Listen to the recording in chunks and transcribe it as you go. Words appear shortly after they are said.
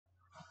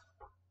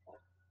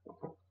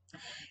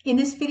In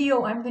this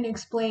video, I'm going to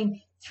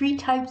explain 3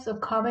 types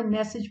of common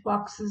message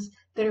boxes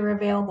that are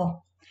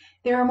available.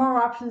 There are more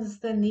options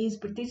than these,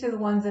 but these are the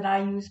ones that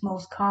I use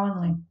most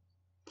commonly.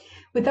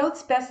 Without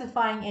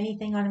specifying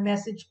anything on a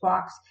message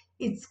box,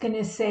 it's going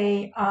to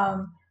say,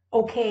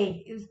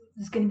 okay,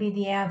 is going to be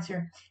the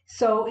answer.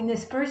 So in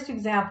this first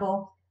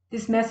example,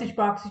 this message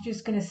box is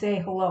just going to say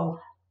hello.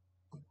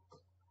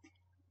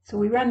 So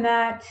we run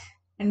that,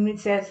 and it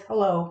says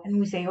hello, and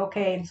we say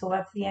okay, and so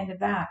that's the end of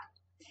that.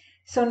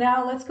 So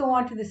now let's go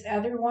on to this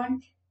other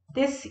one.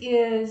 This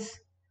is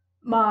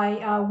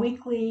my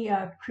weekly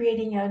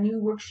creating a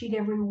new worksheet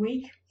every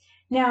week.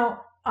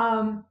 Now,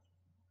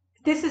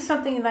 this is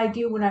something that I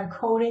do when I'm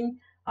coding.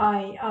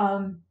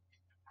 I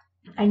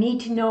need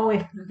to know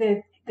if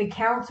the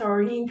counts are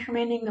already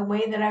incrementing the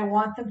way that I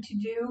want them to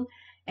do,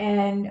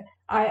 and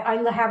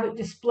I have it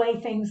display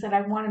things that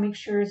I want to make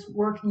sure is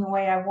working the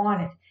way I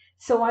want it.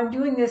 So I'm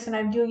doing this, and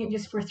I'm doing it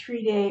just for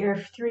 3 days or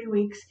 3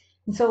 weeks.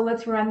 And so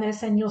let's run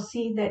this, and you'll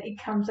see that it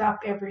comes up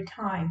every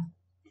time.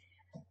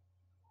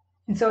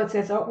 And so it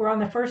says, oh, we're on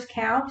the first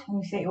count, and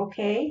we say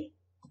okay.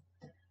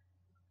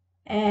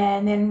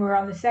 And then we're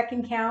on the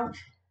second count,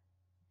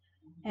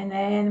 and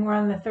then we're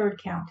on the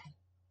third count.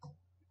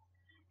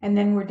 And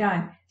then we're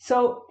done.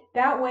 So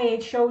that way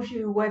it shows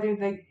you whether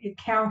the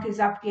count is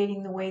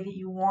updating the way that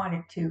you want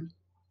it to.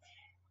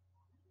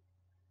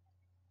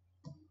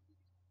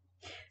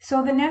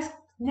 So the next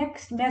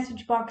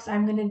message box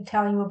I'm going to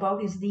tell you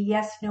about is the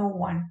yes/no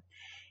one.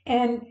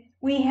 And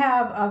we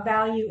have a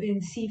value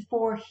in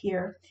C4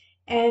 here.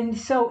 And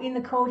so in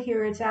the code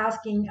here, it's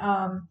asking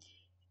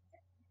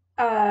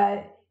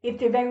if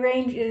the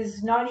range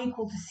is not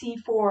equal to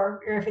C4, or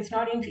if it's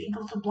not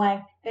equal to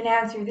blank, then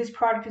answer, this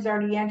product is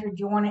already entered.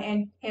 Do you want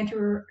to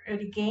enter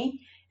it again?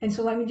 And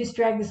so let me just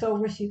drag this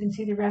over so you can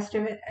see the rest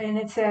of it. And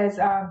it says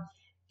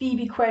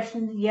VB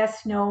question,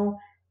 yes, no,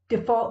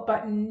 default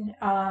button.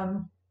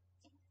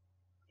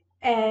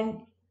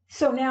 And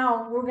so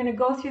now we're going to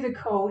go through the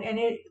code, and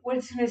what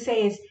it's going to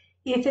say is,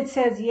 if it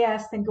says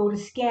yes, then go to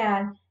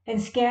scan. And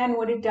scan,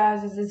 what it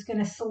does is it's going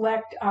to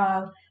select,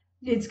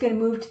 it's going to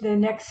move to the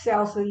next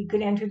cell so you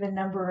could enter the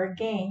number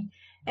again.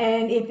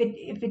 And if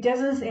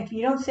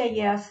you don't say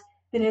yes,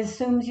 then it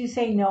assumes you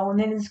say no, and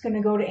then it's going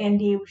to go to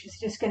ND, which is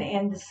just going to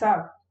end the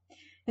sub.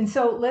 And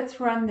so let's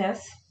run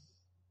this.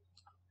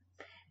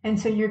 And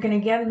so you're going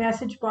to get a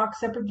message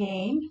box up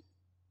again.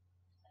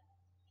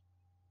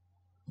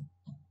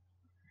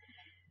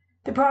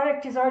 The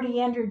product is already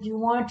entered. You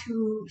want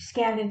to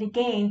scan it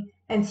again.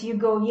 And so you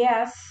go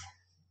yes.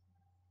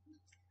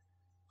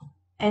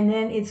 And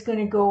then it's going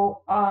to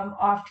go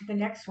off to the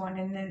next one.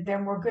 And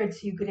then we're good.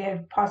 So you could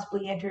have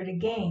possibly entered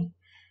again.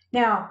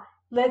 Now,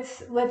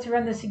 let's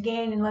run this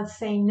again, and let's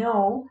say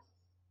no.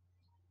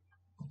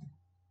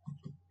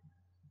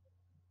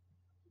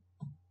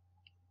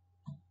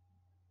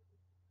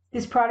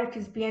 This product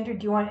is be entered.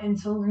 Do you want? And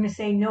so we're going to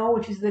say no,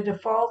 which is the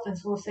default. And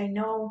so we'll say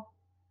no.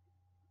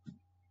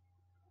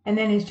 And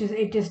then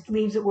it just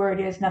leaves it where it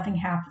is. Nothing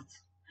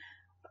happens.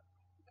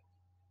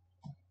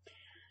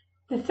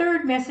 The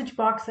third message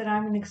box that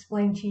I'm going to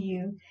explain to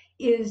you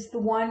is the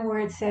one where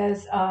it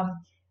says,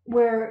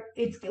 where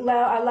it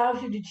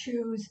allows you to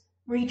choose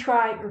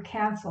retry or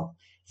cancel.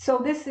 So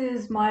this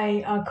is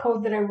my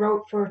code that I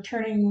wrote for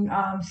turning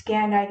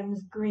scanned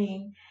items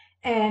green.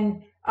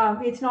 And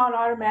it's not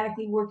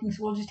automatically working,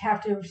 so we'll just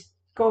have to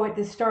go at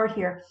the start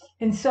here.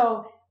 And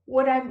so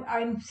what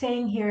I'm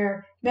saying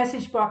here,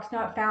 message box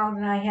not found,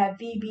 and I have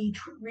VB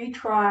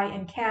retry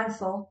and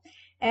cancel.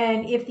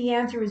 And if the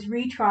answer is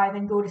retry,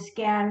 then go to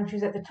scan, which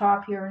is at the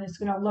top here, and it's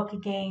going to look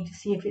again to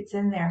see if it's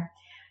in there.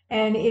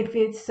 And if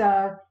it's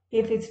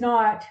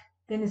not,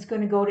 then it's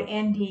going to go to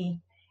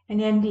ND,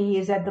 and ND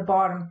is at the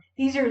bottom.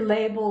 These are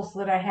labels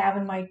that I have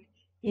in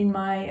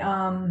my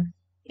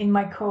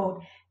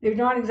code. They're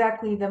not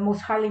exactly the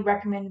most highly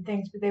recommended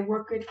things, but they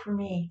work good for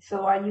me,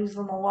 so I use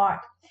them a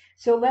lot.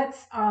 So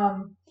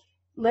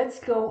let's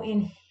go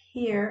in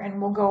here, and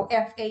we'll go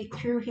F8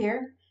 through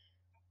here.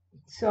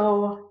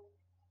 So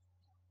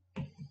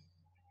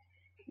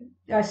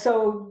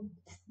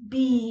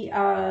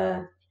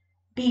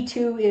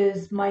B2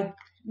 is my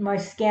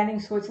scanning,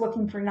 so it's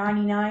looking for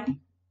 99.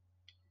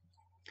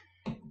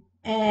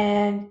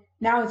 And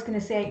now it's going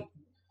to say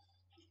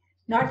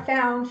not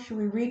found. Should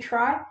we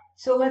retry?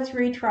 So let's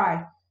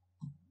retry.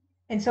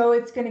 And so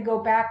it's going to go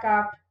back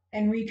up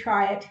and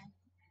retry it.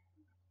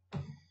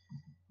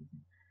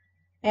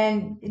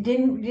 And it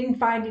didn't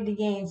find it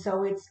again,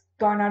 so it's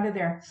gone out of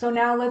there. So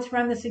now let's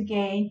run this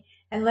again,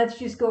 and let's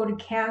just go to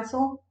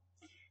cancel.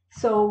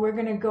 So we're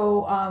going to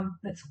go,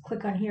 let's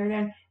click on here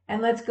then,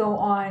 and let's go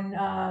on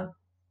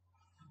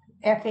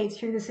F8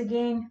 through this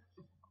again.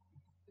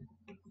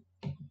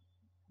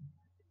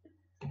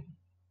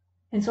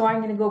 And so I'm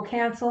going to go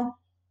cancel.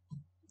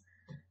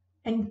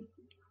 And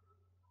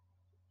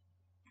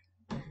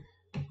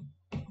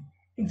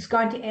it's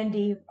gone to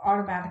ND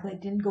automatically.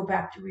 It didn't go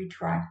back to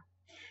retry.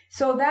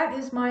 So that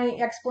is my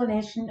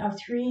explanation of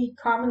three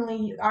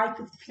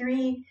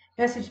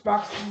message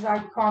boxes I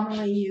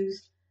commonly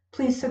use.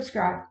 Please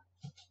subscribe.